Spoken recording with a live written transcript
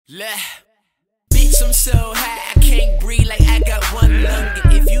Bitch, I'm so high, I can't breathe like I got one lung.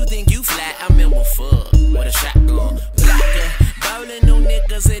 And if you think you fly, I'm in with fuck with a shotgun. Blocker, ballin' on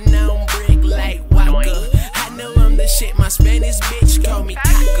niggas and I don't break like Walker. I know I'm the shit, my Spanish bitch call me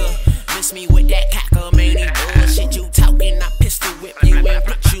cocker. Miss me with that cocker, man, he bullshit you talking. I pistol whip you and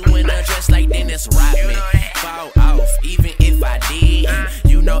put you in a dress like Dennis Rodman. Fall off, even if I did,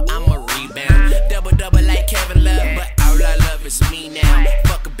 you know I'm a rebound. Double like Kevin Love, but all I love is me now.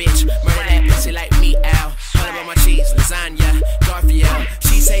 Fuck a bitch, murder that pussy like me out. All about my cheese, lasagna, Garfield.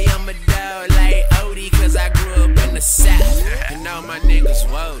 She say I'm a dog like Odie, cause I grew up in the South, and all my niggas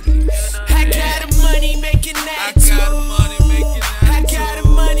woadies. I got a money making attitude. I got a money making attitude. I got a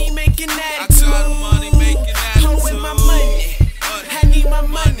money making attitude. I got a money making attitude. Oh, with my money, I need my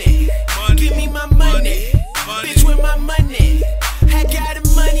money. Give me my money, bitch, with my money. I got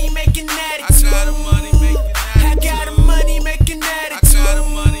a money making attitude. I got a money making attitude. I got a money making attitude. I got a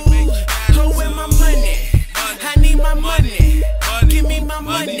money making attitude. Oh, with my money, I need my money. Give me my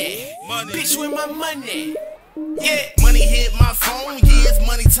money, bitch, with my money. Yeah, money hit my phone, yeah, it's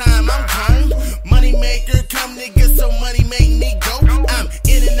money time, I'm gone. Money maker, come nigga, so money make me go. I'm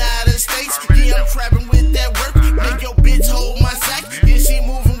in and out of states, yeah, I'm trapping with that work. Make your bitch hold my sack, yeah, she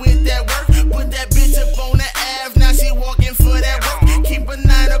moving with that work. Put that bitch up on the Ave, now she walking for that work. Keep a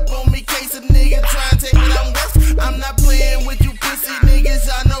 9 up on me, case a nigga try and take what I'm worth. I'm not playing with you pussy niggas,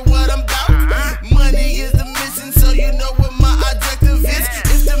 I know what I'm about. Money is the mission, so you know what my objective is.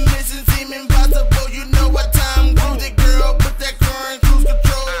 If the mission seem impossible, you know what time. Cruise it, girl, put that car in cruise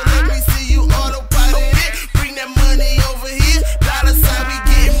control. Let me see you autopilot it. Bring that money over here. Dollar sign, we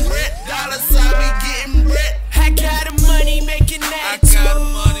getting bread. Dollar sign, we getting bread. I got a money making attitude. I got a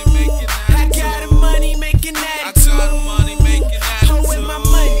money making attitude. I got a money making attitude. I got a money making attitude. Oh, with my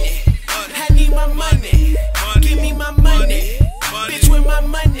money, I need my money. Give me my money, bitch, with my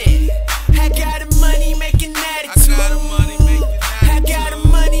money. I got a money making attitude. I got a money making attitude. I got a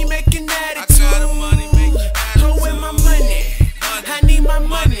money making attitude. I got a money making attitude. Oh, with my money, I need my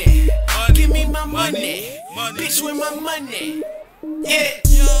money. Give me my money, bitch, with my money. Yeah.